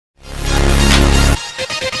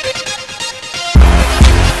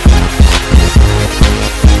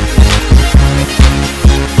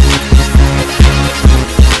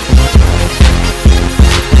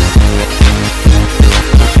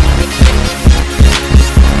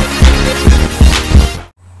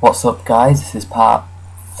What's up, guys? This is part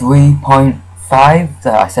 3.5.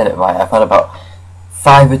 I said it right. I've had about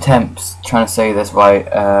 5 attempts trying to say this right.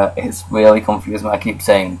 It's really confusing. I keep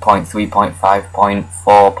saying point 3, point 5, point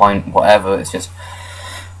 4, point whatever. It's just,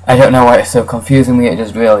 I don't know why it's so confusing me. It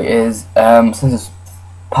just really is. So this is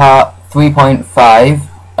part 3.5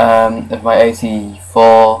 of my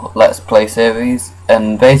AC4 Let's Play series.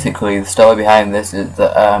 And basically, the story behind this is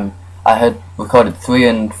that I had recorded 3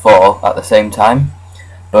 and 4 at the same time.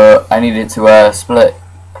 But I needed to split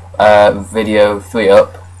video 3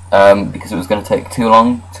 up because it was going to take too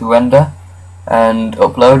long to render and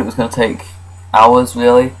upload. It was going to take hours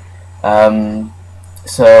really,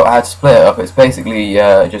 so I had to split it up. It's basically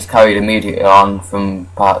just carried immediately on from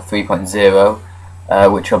part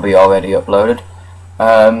 3.0, which will be already uploaded.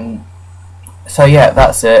 So yeah,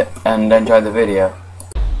 that's it, and enjoy the video.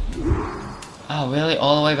 Oh really?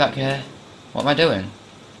 All the way back here? What am I doing?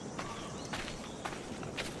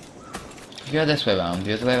 If you go this way around,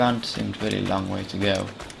 the other way around seems a really long way to go.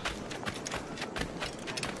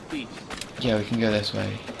 Yeah, we can go this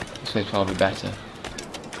way. This way's probably better.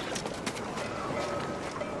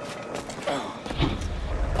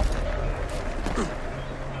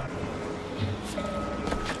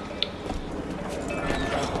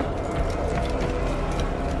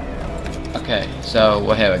 Okay, so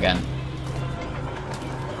we're here again.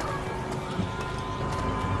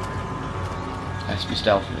 Let's be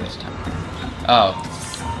stealthy this time. Oh.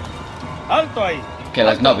 Okay,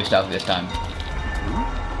 let's not be stealthy this time.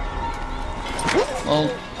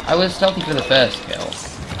 Well, I was stealthy for the first kill.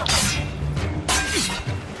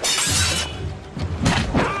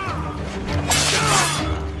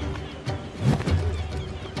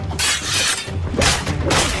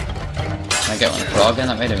 Can I get one frog again?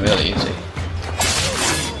 That made it really easy.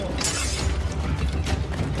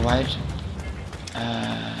 Why?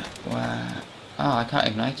 Where? Oh, I can't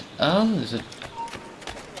ignite. Oh, there's a...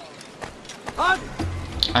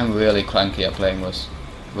 I'm really cranky at playing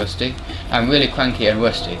Rusty. I'm really cranky and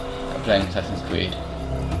rusty at playing Assassin's Creed.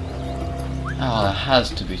 Oh, there has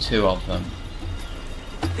to be 2 of them.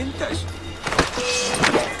 You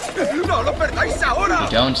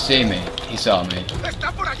don't see me. He saw me.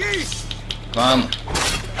 Come on.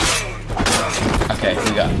 Okay, here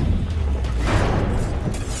we go.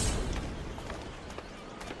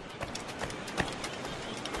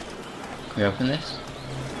 Can we open this?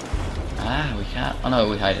 Ah, we can't. Oh no,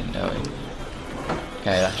 we didn't, don't we?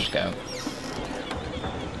 Okay, let's just go.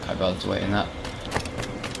 Can't bother to wait in that.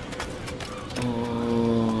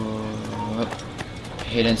 Ooh,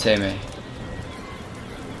 he didn't see me.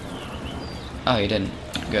 Oh, he didn't.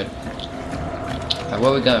 Good. Right,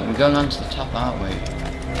 where are we going? We're going on to the top, aren't we?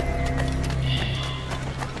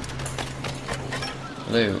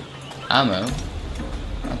 Blue. Ammo?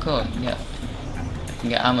 Oh, cool. Yeah. I can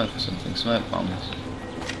get ammo for something. Smoke bombs.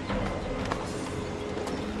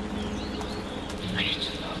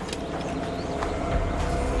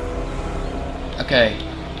 Okay.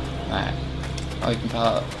 Right. Oh, you can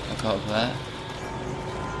park up there.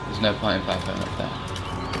 There's no point in parking up there.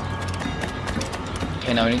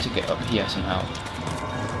 Okay, now we need to get up here somehow.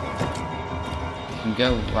 You can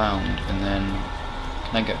go round and then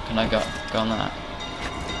can I go on that?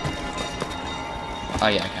 Oh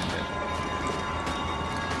yeah, I can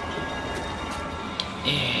do.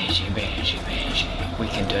 Easy, easy, easy. We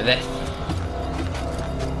can do this.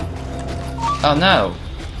 Oh no!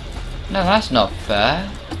 No, that's not fair.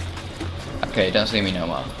 Okay, don't see me no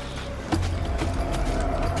more.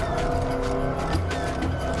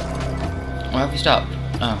 Why have you stopped?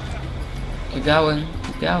 Oh. Keep going,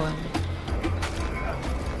 keep going.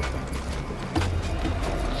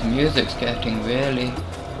 The music's getting really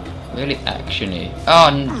actiony.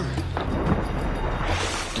 Oh,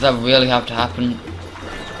 does that really have to happen?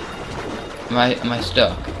 Am I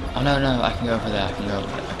stuck? Oh no, I can go over there, I can go over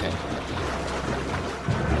there, okay.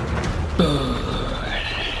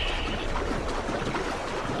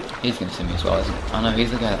 He's gonna see me as well, isn't he? Oh no,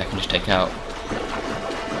 he's the guy that I can just take out.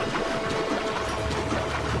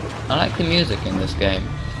 I like the music in this game.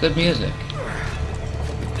 Good music.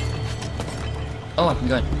 Oh, I can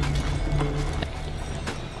go in.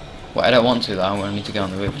 Well, I don't want to though, I need to go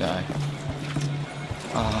on the roof, don't I?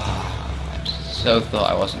 Oh, I so thought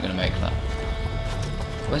I wasn't gonna make that.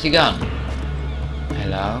 Where's he gone?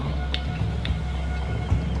 Hello?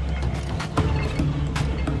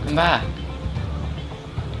 Come back.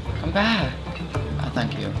 Come back. Oh,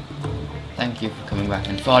 thank you. Thank you for coming back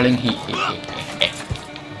and falling.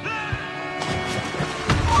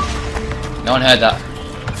 No one heard that.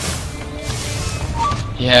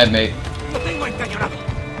 He heard me.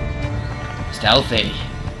 Stealthy.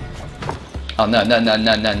 Oh no, no, no,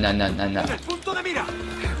 no, no, no, no, no, no.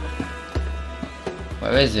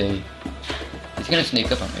 Where is he? He's gonna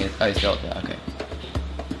sneak up on me. Oh, he's got there, okay.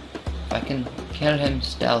 If I can kill him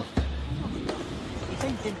stealth.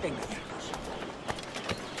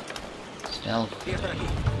 Stealth. We get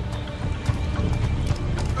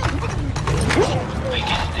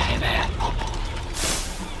the hay bale.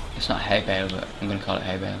 It's not hay bale, but I'm gonna call it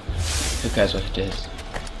hay bale. Who cares what it is?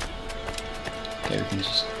 Okay, we can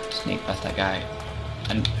just sneak past that guy.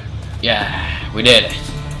 And yeah, we did it.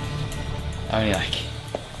 Only like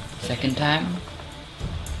second time?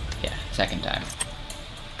 Yeah, second time.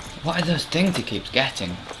 What are those things he keeps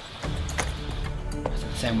getting? Is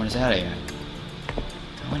it the same one as earlier?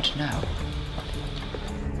 I want to know.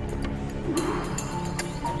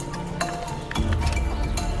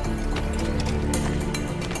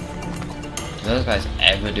 Do those guys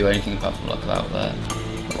ever do anything apart from look out there?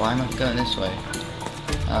 But why am I going this way?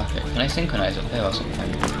 Okay, can I synchronize up here or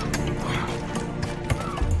something?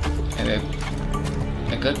 Maybe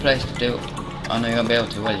a good place to do. Oh no, you won't be able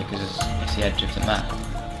to, will you? Because it's the edge of the map.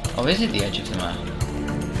 Oh, is it the edge of the map?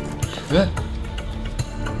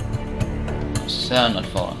 So not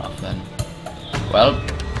falling off then. Well,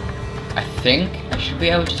 I think I should be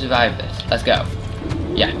able to survive this. Let's go.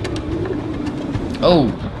 Yeah. Oh!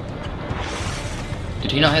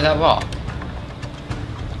 Did he not hit that rock?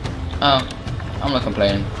 Oh, I'm not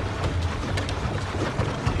complaining.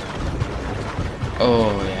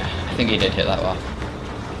 Oh yeah, I think he did hit that rock.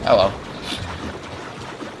 Oh well.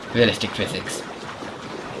 Realistic physics.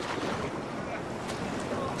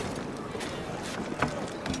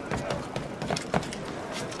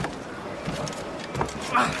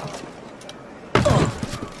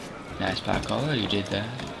 Nice parkour you did there.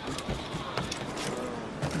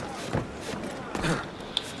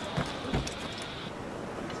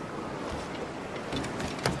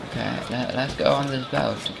 Okay, let's go on this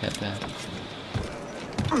boat to get there.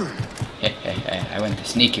 Hey, I went the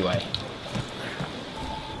sneaky way.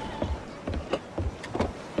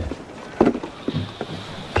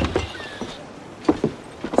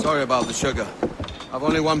 Sorry about the sugar. I've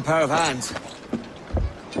only one pair of hands.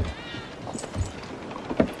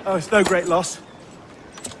 Oh, it's no great loss.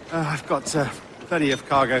 I've got plenty of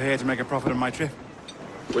cargo here to make a profit on my trip.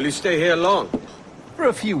 Will you stay here long? For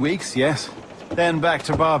a few weeks, yes. Then back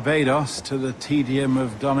to Barbados, to the tedium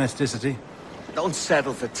of domesticity. Don't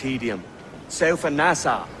settle for tedium. Sail for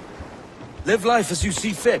Nassau. Live life as you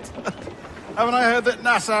see fit. Haven't I heard that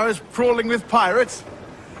Nassau is crawling with pirates?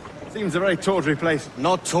 Seems a very tawdry place.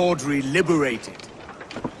 Not tawdry, liberated.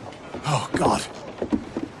 Oh, God.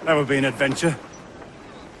 That would be an adventure.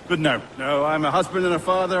 But no, I'm a husband and a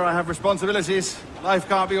father. I have responsibilities. Life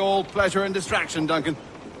can't be all pleasure and distraction, Duncan.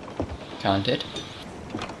 Can't it?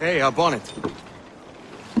 Hey, our bonnet.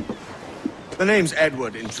 The name's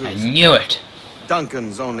Edward, in I truth. knew it!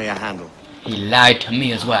 Duncan's only a handle. He lied to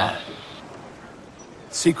me as well.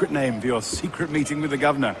 Secret name for your secret meeting with the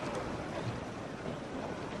governor.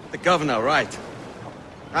 The governor, right.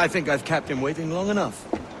 I think I've kept him waiting long enough.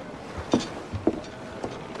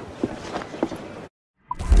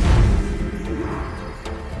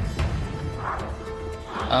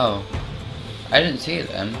 Oh. I didn't see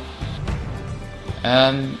them.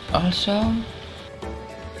 Also...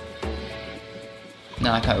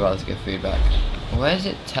 No, I can't bother to give feedback. Where does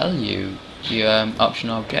it tell you the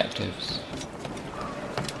optional objectives?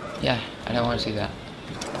 Yeah, I don't want to see that.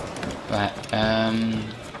 Right,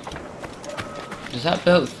 does that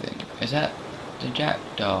boat thing, is that the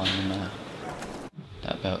jackdaw on the map?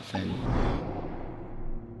 That boat thing.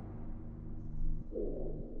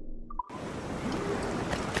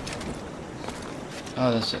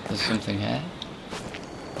 Oh, there's something here.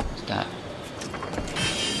 What's that?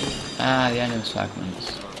 Ah, the animus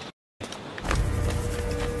fragments.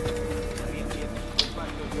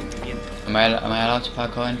 Am I allowed to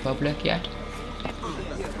parkour in public yet?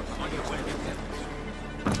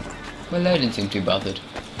 Well, they didn't seem too bothered.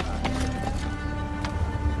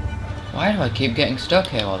 Why do I keep getting stuck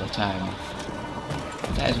here all the time?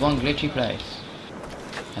 That is one glitchy place.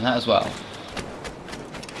 And that as well.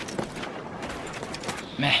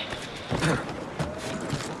 Meh.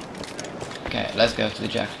 Okay, let's go to the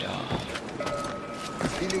jackdaw.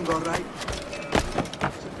 Feeling alright?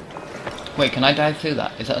 Wait, can I dive through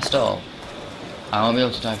that? Is that a stall? I won't be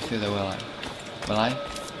able to dive through there, will I? Will I?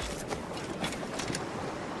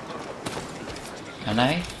 Can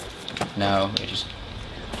I? No, it just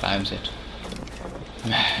climbs it.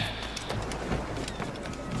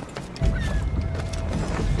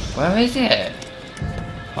 Where is it?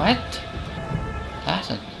 What? That's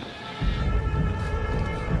a...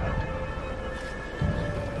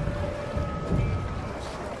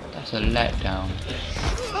 That's a letdown.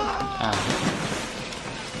 Ah.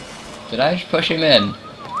 Did I just push him in?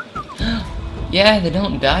 Yeah, they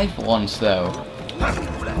don't die for once though.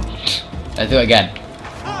 Let's do it again.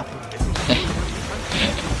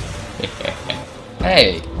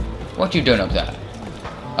 Hey, what you doing up there?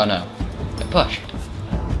 Oh no. Get pushed.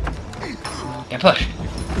 Get pushed.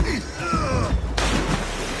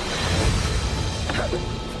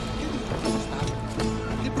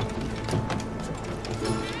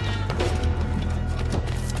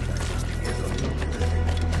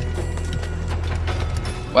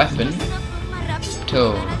 Weapon?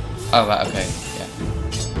 Tool. Oh right, okay, yeah.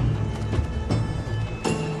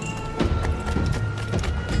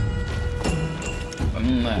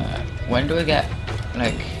 When do we get,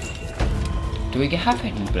 like, do we get have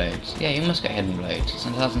hidden blades? Yeah, you must get hidden blades. It's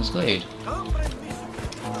in Assassin's Creed.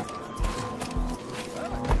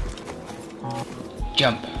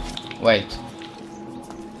 Jump. Wait.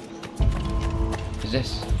 Is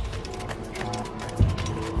this?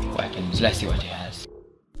 Weapons. Let's see what he has.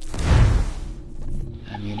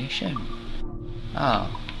 Ammunition. Oh.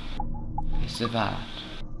 It's a that.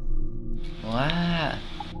 What?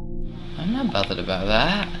 I'm not bothered about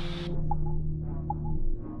that.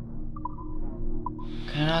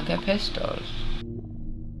 Can I get pistols?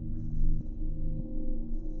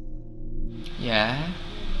 Yeah,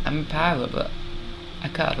 I'm a pirate, but I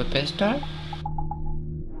can't have a pistol.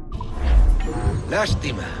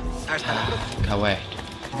 Lástima. Can't wait.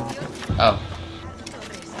 Oh.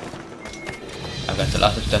 I've got a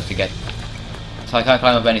lot of stuff to get. So I can't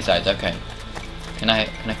climb up any sides, okay. Can I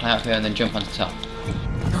climb up here and then jump on the top?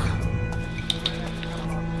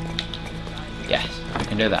 Yes, I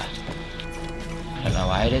can do that. I don't know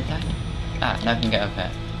why I did that. Ah, now I can get up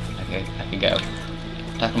here. Okay, I can get up.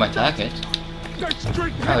 Tackle my target.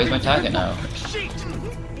 Oh, he's my target now.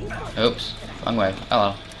 Oops, wrong way. Oh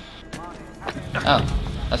well. Oh,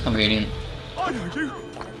 that's convenient. I know you.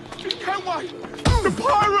 You can't wait. The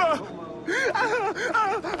pirate.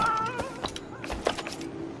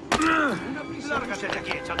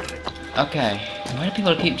 Okay, why do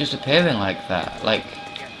people keep just appearing like that? Like,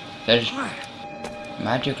 they're just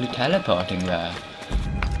magically teleporting there.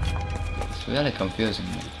 It's really confusing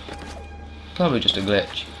me. Probably just a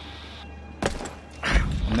glitch.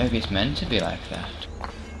 Or maybe it's meant to be like that.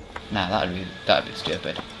 Nah, that'd be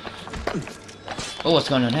stupid. Oh, what's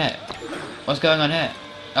going on here? What's going on here?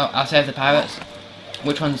 Oh, I'll save the pirates.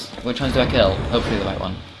 Which ones do I kill? Hopefully the right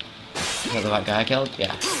one. Is that the right guy I killed?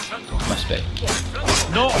 Yeah. Must be.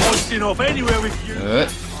 Not hoisting off anywhere with you. Good.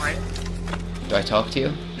 Do I talk to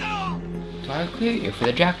you? Do I recruit you for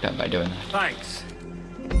the jacked-up by doing that? Thanks.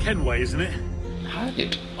 Kenway, isn't it?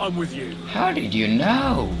 I'm with you. How did you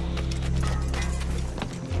know?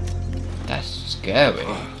 That's scary.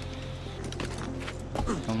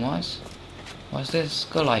 And what's this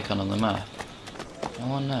skull icon on the map? I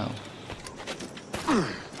wanna know.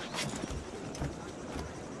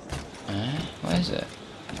 Where is it?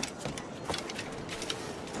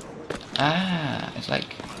 Ah, it's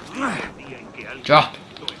like drop.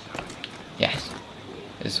 Yes,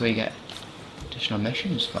 this is where you get additional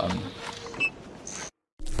missions from.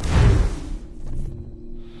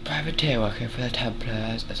 Privateer working for the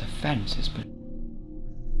Templars as a fence has been.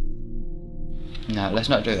 No, let's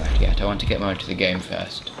not do that yet. I want to get more into the game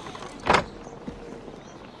first.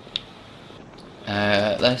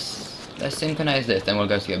 Let's synchronize this, then we'll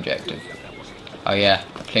go to the objective. Oh yeah,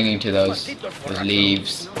 clinging to those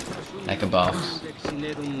leaves like a boss.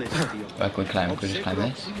 Where can we climb? Can we just climb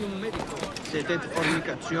this?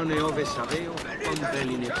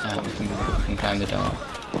 Oh, we can climb the door.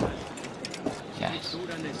 Yes.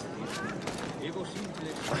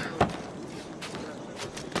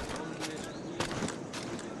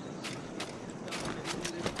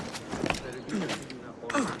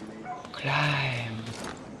 Climb.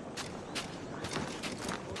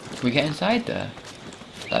 Can we get inside there?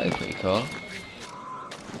 That would be pretty cool.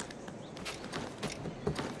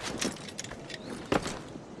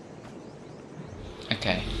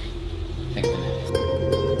 Okay. Think of it.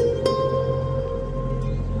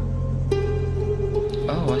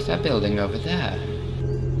 Oh, what's that building over there?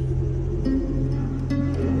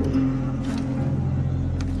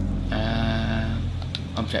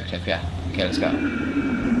 Objective, yeah. Okay, let's go.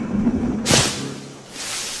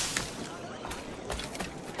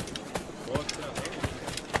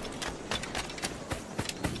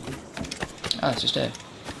 Oh, it's just it.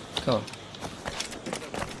 Cool.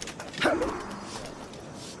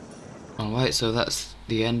 Alright, so that's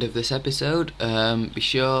the end of this episode. Be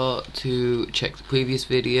sure to check the previous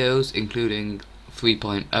videos, including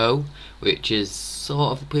 3.0, which is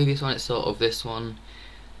sort of the previous one, it's sort of this one.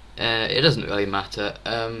 it doesn't really matter.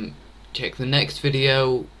 Check the next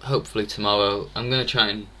video, hopefully tomorrow. I'm going to try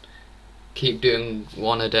and keep doing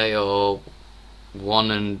one a day, or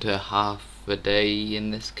 1.5 a day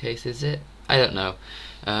in this case, is it? I don't know.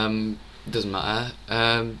 Doesn't matter.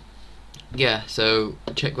 Yeah, so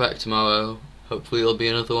check back tomorrow. Hopefully there'll be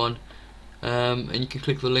another one. And you can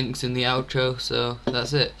click the links in the outro. So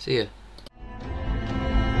that's it. See ya.